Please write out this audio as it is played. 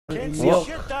Can't see What?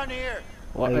 shit down here.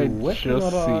 What Hey, I what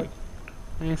just not, see.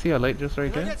 I see a light just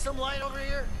right Can I there. get some light over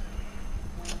here?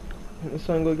 The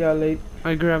sun go get late.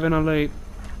 I grabbing a light.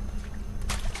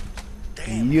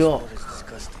 Damn, Yuck. this water is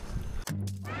disgusting.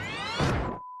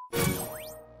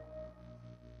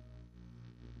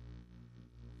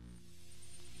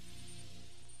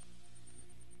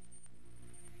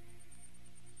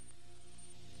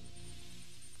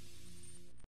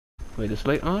 Wait, this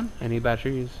light on? Any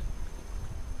batteries?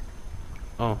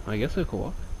 Oh, I guess I could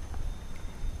walk.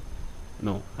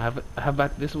 No, I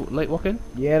have this light working?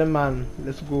 Yeah, man.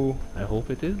 Let's go. I hope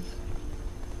it is.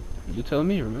 You tell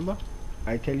me, remember?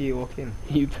 I tell you, walking.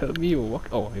 You tell me you walk.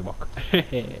 Oh, I walk.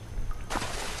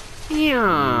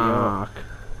 Yuck.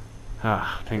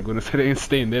 Ah, thank goodness I didn't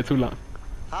stay in there too long.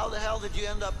 How the hell did you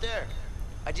end up there?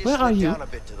 I just Where are slid you? down a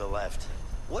bit to the left.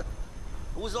 What?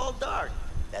 It was all dark.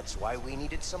 That's why we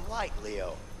needed some light,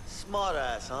 Leo. Smart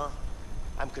ass, huh?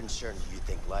 I'm concerned you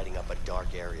think lighting up a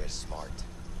dark area is smart.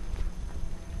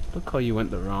 Look how you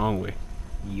went the wrong way.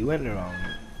 You went wrong.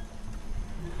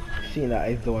 Seeing that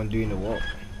I'm the one doing the walk.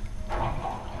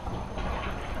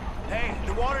 Hey,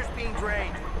 the water's being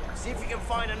drained. See if you can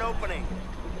find an opening.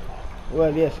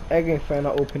 Well, yes, I can find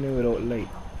an opening without light.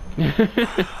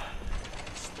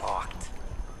 It's locked.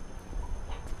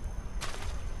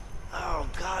 Oh,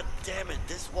 god damn it.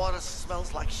 This water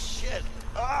smells like shit.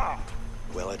 Ah!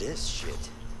 Well, it is shit.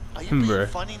 Are you being Bruh.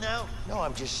 funny now? No,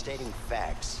 I'm just stating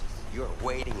facts. You're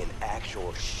wading in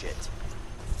actual shit.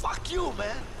 Fuck you,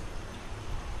 man.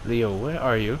 Leo, where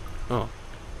are you? Oh.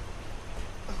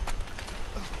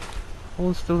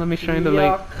 Hold still, let me shine the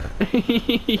light.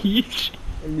 Yeesh.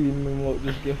 Leaving my mouth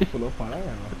just get full of fire.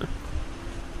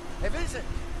 Hey, Vincent.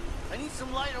 I need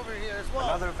some light over here as well.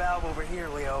 Another valve over here,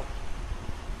 Leo.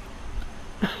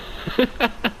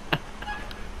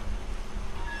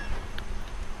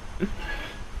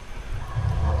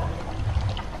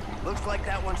 Looks like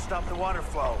that one stopped the water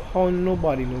flow. How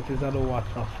nobody noticed that the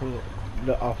water flow,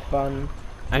 the fan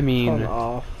I turn mean,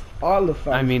 off, all the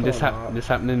fans this turn off. this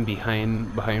happening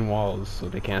behind walls, so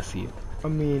they can't see it. I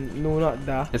mean, no, not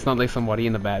that. It's not like somebody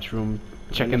in the bathroom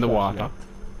checking the water.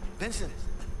 Vincent,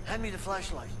 hand me the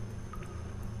flashlight.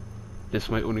 This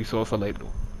my only source of light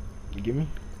though. You give me?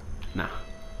 Nah.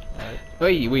 Alright.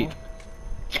 Wait, wait.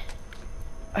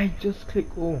 I just click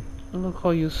O. Look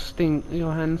how you stink.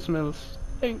 Your hand smells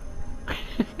stink.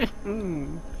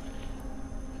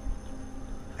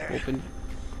 Open.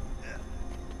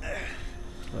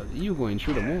 Well, you going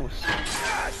through the most.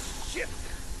 Ah, shit.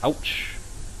 Ouch.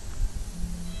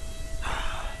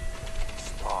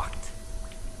 It's locked.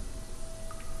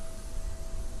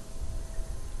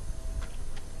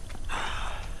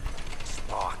 It's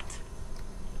locked.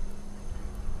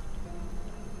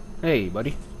 Hey,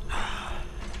 buddy.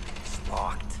 It's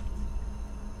locked.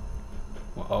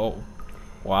 Wow.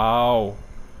 Wow.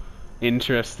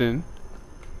 Interesting.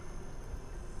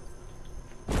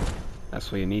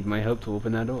 That's why you need my help to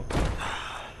open that door.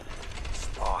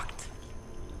 It's locked.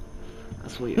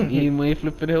 That's why you need my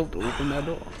flipping help to open that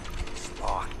door. It's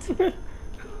locked.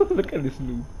 Look at this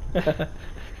noob.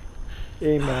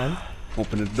 Hey man,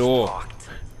 Open the door. Locked.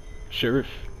 Sheriff.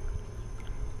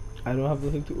 I don't have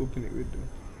nothing to open it with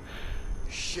though.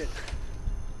 Shit.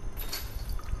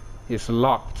 It's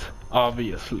locked,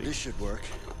 obviously. This should work.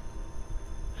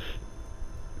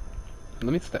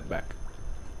 Let me step back.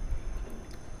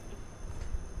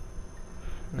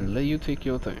 And let you take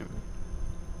your time.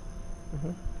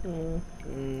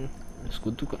 It's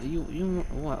good to you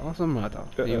what's the matter?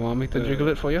 You want me to jiggle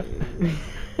it for you?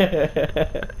 I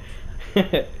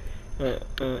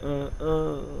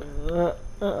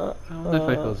wonder if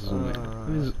I can zoom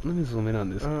in. Let me zoom in on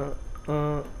this.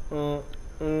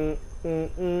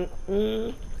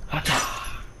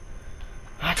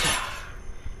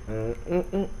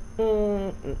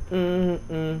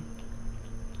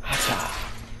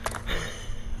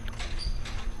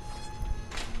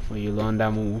 Well, you learn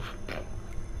that move.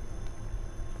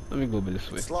 Let me go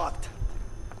this way. It's locked.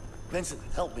 Vincent,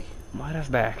 help me. Why that's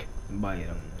back? Buy it.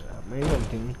 My one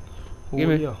thing. Give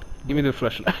me the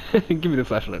flashlight. Give me the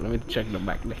flashlight. Let me check the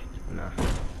back there. Nah.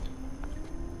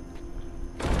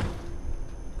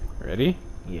 Ready?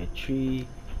 Yeah, 3,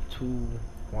 2,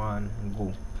 1,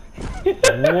 go.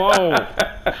 Whoa!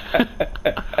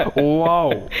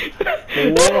 Whoa!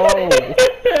 Whoa!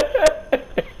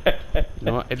 You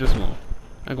know what? I just won't.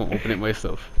 I'm gonna open it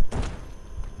myself.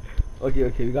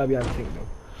 Okay, we gotta be on sync now.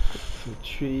 So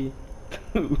 3,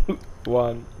 2,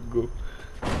 1, go.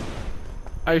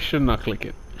 I should not click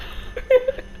it.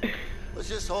 Let's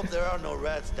just hope there are no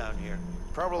rats down here.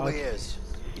 Probably is.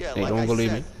 Yeah, Hey, like don't I believe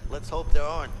said, me. let's hope there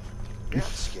aren't. You're not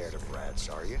scared of rats,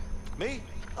 are you? Me?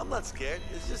 I'm not scared.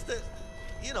 It's just that,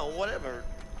 you know, whatever.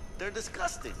 They're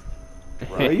disgusting.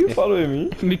 Why are you following me?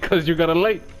 Because you got a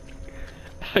light.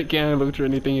 I can't look through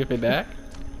anything if it dark.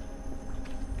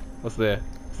 What's there?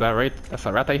 Is that right? That's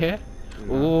a rat I hear?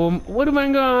 No. What am I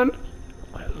gone?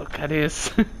 Well, look at this.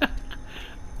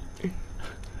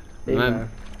 Hey, man.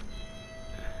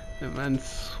 The man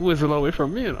swizzle away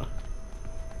from me, you know.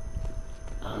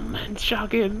 Oh man,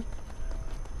 shocking.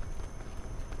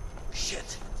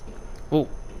 Shit. Oh.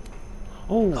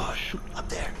 Oh, Oh, shoot. up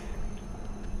there.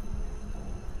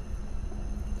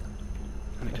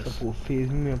 Let me That's just... supposed to phase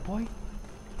me, boy.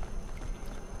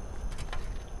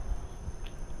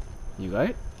 You got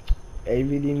it? I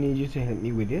really need you to help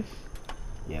me with this.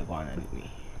 Yeah, go on and help me.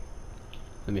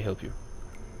 Let me help you.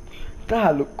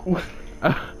 That look cool.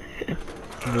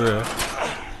 Bruh.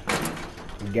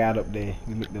 Get up there.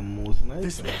 You make the most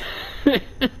nice. This way.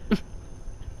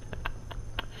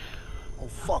 Oh,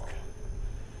 fuck.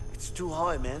 It's too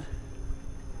high, man.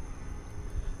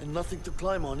 And nothing to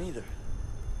climb on either.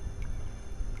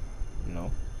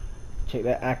 No. Check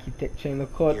that architecture in the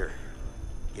cut. Here,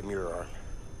 give me your arm.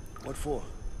 What for?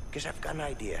 Guess I've got an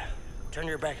idea. Turn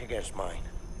your back against mine.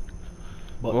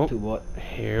 Butt Oh. to butt.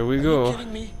 Here we Are you go.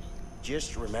 kidding me?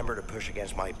 Just remember to push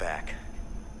against my back.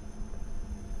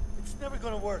 It's never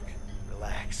gonna work.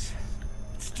 Relax.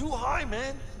 It's too high,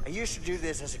 man. I used to do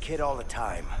this as a kid all the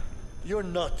time. You're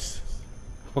nuts.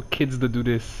 What kids that do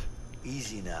this?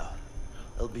 Easy now.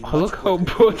 It'll be Oh, much look how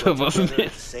quicker if both we of go us together did.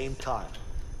 at the same time.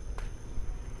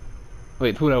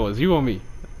 Wait, who that was? You or me?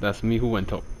 That's me who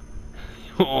went up.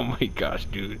 Oh my gosh,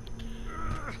 dude.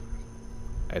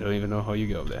 I don't even know how you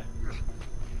get up there.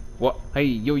 What? Hey,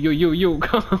 yo,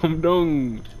 calm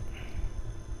down.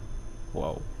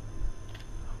 Wow.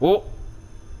 Oh!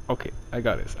 Okay, I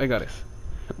got this.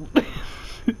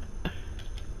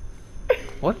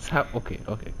 What's okay,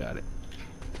 got it.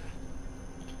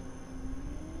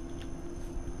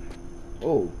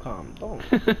 Oh, calm down.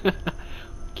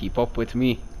 Keep up with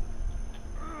me.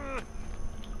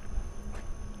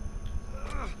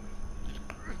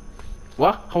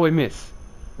 What? How I miss?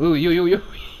 Ooh, yo,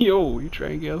 you try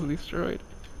and get us destroyed.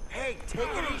 Hey, take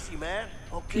it easy, man.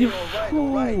 Okay, You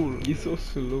all right. fool. You're so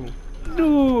slow.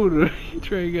 Dude, you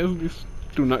try and get us this.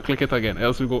 Do not click it again,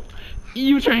 else we go.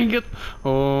 You try and get.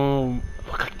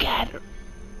 Look again.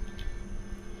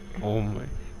 Oh my.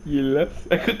 You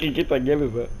left. I couldn't get again,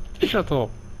 is that? Shut up.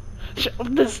 Shut up,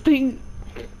 this thing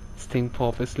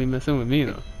purposely messing with me,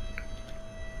 though.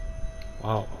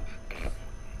 Wow.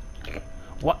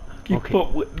 What? Keep Okay.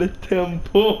 up with the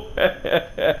tempo.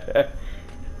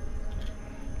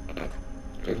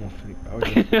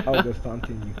 I'll just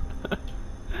continue.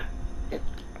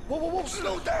 Whoa,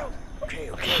 slow down.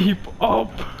 Okay. Keep up.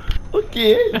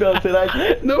 Okay, don't say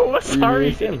that. No, sorry.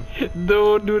 racing?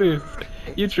 Don't do this.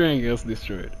 You try and get us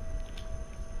destroyed.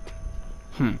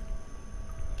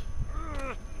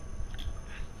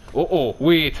 Oh,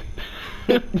 wait.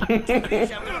 Easy,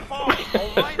 I'm gonna fall. All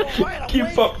right, I'm Keep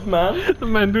waiting. up, man. The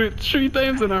man do it 3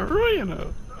 times in a row, you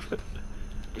know.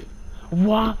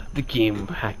 What? The game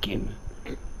hacking.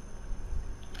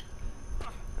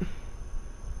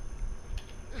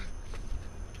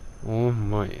 Oh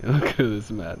my, look at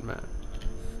this madman.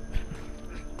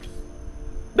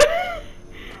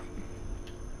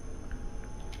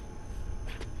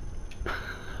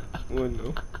 Oh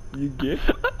no. You get?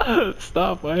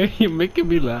 Stop, man. You're making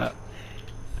me laugh.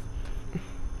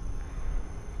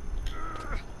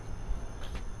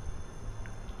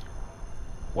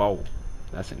 Wow,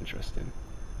 that's interesting.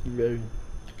 Very.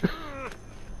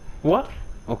 What?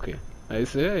 Okay. I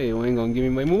say, you ain't gonna give me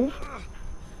my move?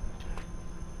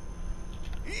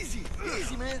 Easy,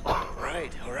 man. All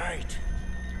right.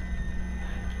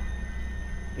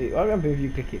 Hey, what happens if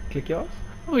you click yours?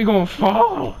 We gonna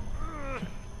fall.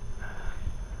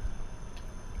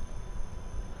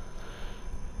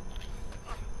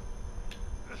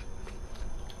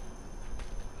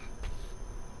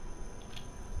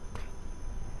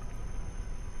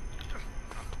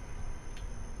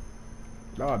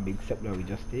 That was a big step that we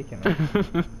just taken.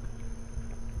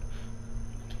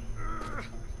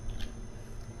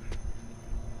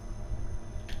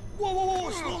 Whoa,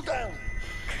 slow down.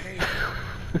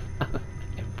 I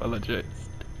apologize.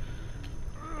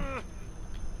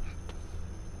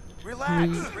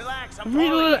 Relax. I'm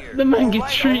following here. The man All get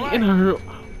right, 3 all in right. a row.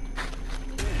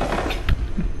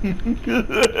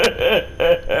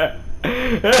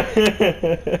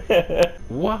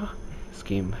 What? This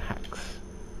game hacks.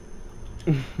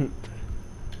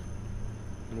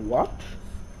 What?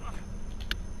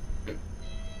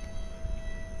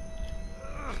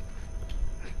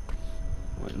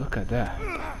 Wait, look at that.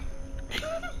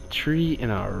 3 in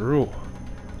a row.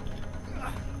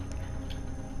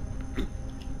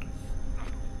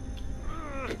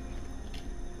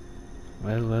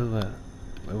 Well.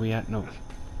 Where we at now?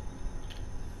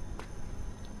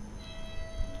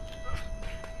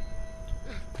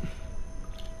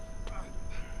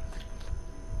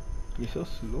 You're so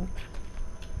slow.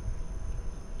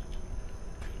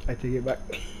 I take it back.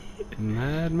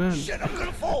 Madman. Shit, I'm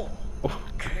gonna fall. Oh,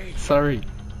 sorry.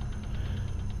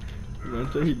 You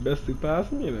want to try your best to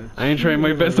pass me, man? I ain't trying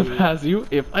my best to pass you.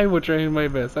 If I were trying my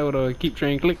best, I would keep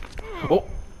trying click. Oh.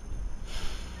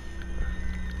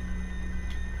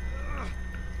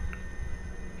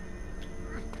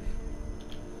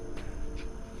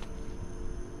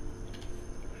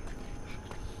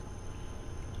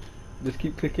 Just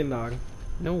keep clicking down.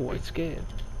 No, I'm scared.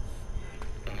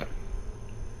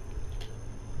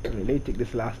 Let me take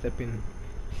this last step in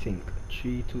sync.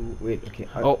 3, 2, wait, okay.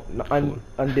 Oh, no, cool.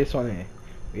 on this one here.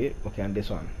 Wait, okay, on this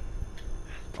one.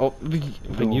 Oh, when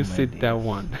Oh, you my said that days.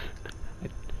 one.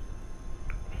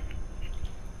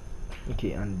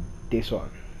 Okay, and this one.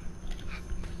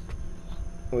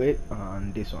 Wait,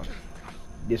 and this one.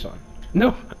 This one.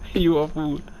 No, you a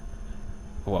fool.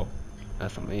 Wow,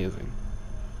 that's amazing.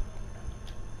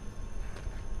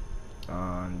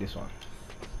 And this one.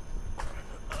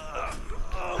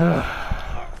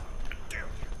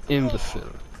 Imbecile.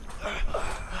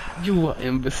 You are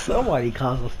imbecile. Nobody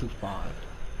calls us too far.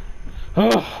 Oh,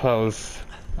 that was.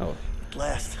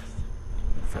 Blast.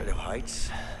 Afraid of heights?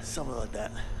 Something like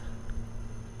that.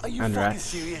 Are you And fucking rats.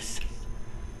 serious?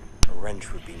 A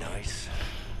wrench would be nice.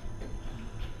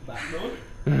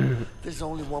 There's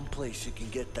only one place you can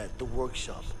get that, the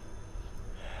workshop.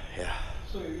 Yeah.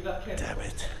 Damn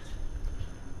it.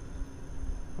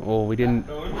 Oh, we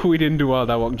didn't do all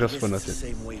that work just Guess for it's the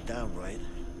nothing. same way down, right?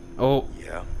 Oh,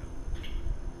 Yeah.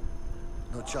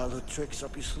 No childhood tricks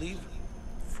up your sleeve?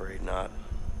 Afraid not.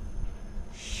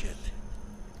 Shit.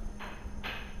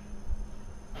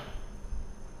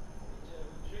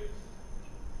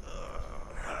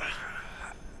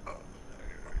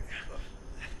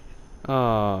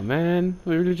 oh man,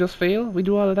 we really just fail? We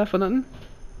do all of that for nothing?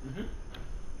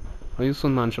 Are you so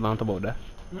nonchalant about that?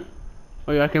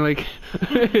 Are you acting like,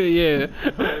 yeah,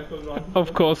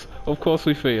 of course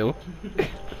we fail.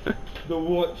 The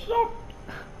workshop?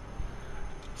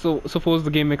 So suppose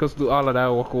the game make us do all of that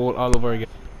work all over again.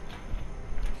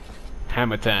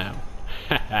 Hammer time.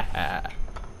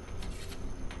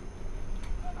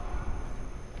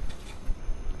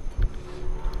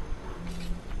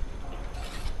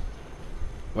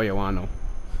 What you wanna know?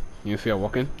 You see her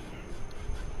walking?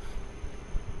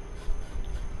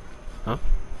 Huh?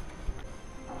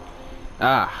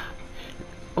 Ah.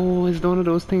 Oh, it's one of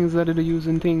those things that they're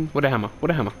using thing. What a hammer.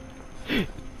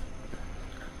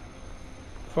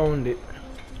 Found it.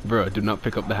 Bro, do not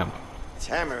pick up the hammer. It's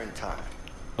hammering time.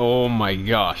 Oh my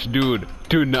gosh, dude.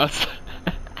 Do not.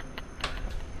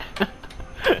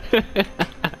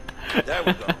 There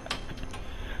we go.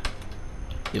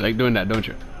 You like doing that, don't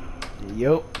you?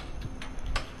 Yup.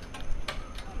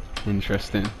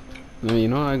 Interesting. Well, you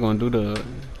know, I'm gonna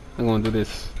do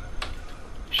this.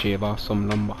 Shave off some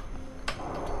lumber.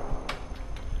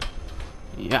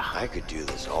 Yeah. I could do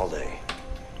this all day.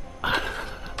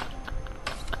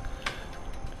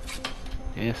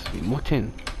 Yes, we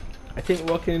mutton. I think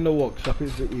walking in the workshop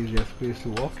is the easiest place to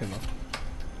walk, you know.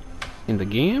 In the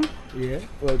game? Yeah,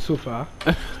 well, so far.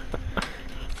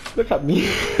 Look at me.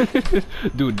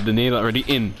 Dude, the nail already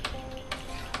in.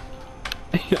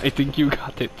 I think you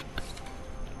got it.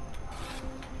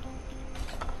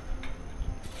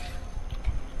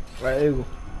 Right, there you go.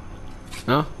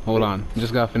 Huh? Hold on.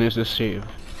 Just gotta finish this shave.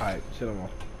 Alright, chill them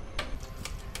off.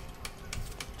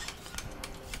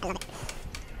 Alright,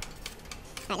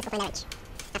 let's go find that wrench.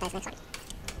 After this next one.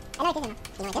 I know it is, you know.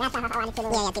 You know it is. That's how I wanted to.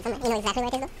 Yeah, people, you know exactly where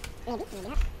it is, though? Maybe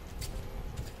not.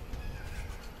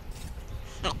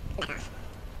 Alright, back off.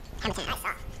 Hammer time.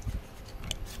 Nice.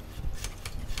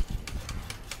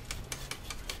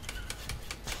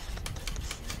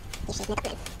 You should make up,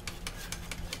 man.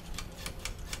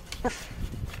 Oof.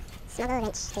 Smuggle a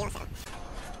wrench to yourself.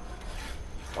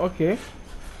 Okay.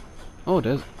 Oh,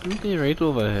 there's something right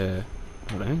over here.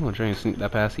 Hold on, I'm gonna try and sneak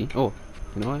that past you. Oh,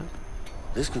 you know what?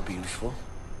 This could be useful.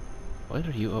 What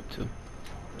are you up to?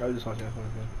 I was just watching that one.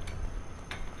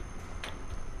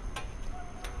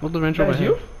 What's the wrench That over is here?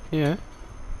 you? Yeah.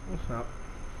 What's up?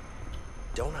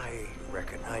 Don't I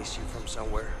recognize you from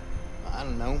somewhere? I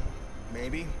don't know.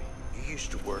 Maybe. You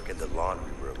used to work in the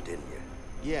laundry room, didn't you?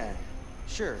 Yeah.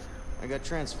 Sure. I got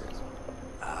transferred.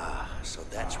 Ah, so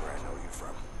that's where I know you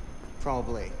from.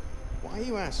 Probably. Why are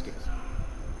you asking?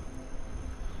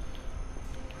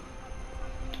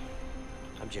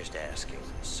 just asking.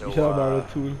 So, You said about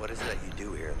a tool. what is it that you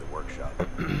do here in the workshop?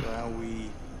 Well, we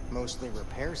mostly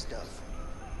repair stuff.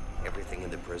 Everything in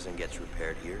the prison gets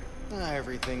repaired here?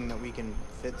 Everything that we can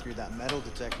fit through that metal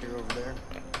detector over there.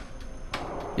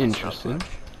 Interesting.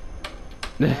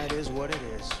 That is what it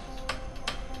is.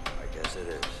 I guess it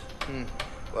is.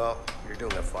 Well, you're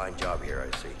doing a fine job here,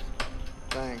 I see.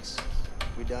 Thanks.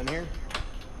 We done here?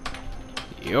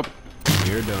 Yep,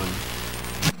 you're done.